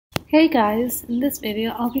Hey guys, in this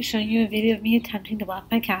video I'll be showing you a video of me attempting to walk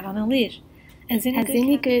my cat on a leash. As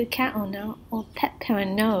any good cat owner or pet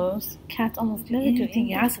parent knows, cats almost never do anything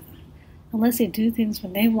you ask of them, unless they do things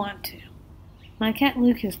when they want to. My cat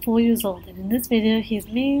Luke is 4 years old, and in this video he is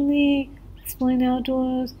mainly exploring the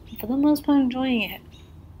outdoors, and for the most part enjoying it.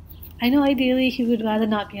 I know ideally he would rather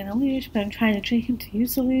not be on a leash, but I'm trying to train him to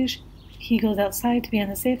use the leash. He goes outside to be on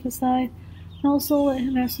the safer side, and also let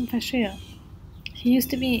him have some fresh air. He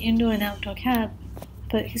used to be an indoor and outdoor cat,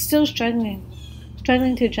 but he's still struggling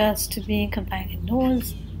to adjust to being confined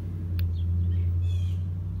indoors.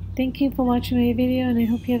 Thank you for watching my video, and I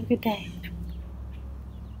hope you have a good day.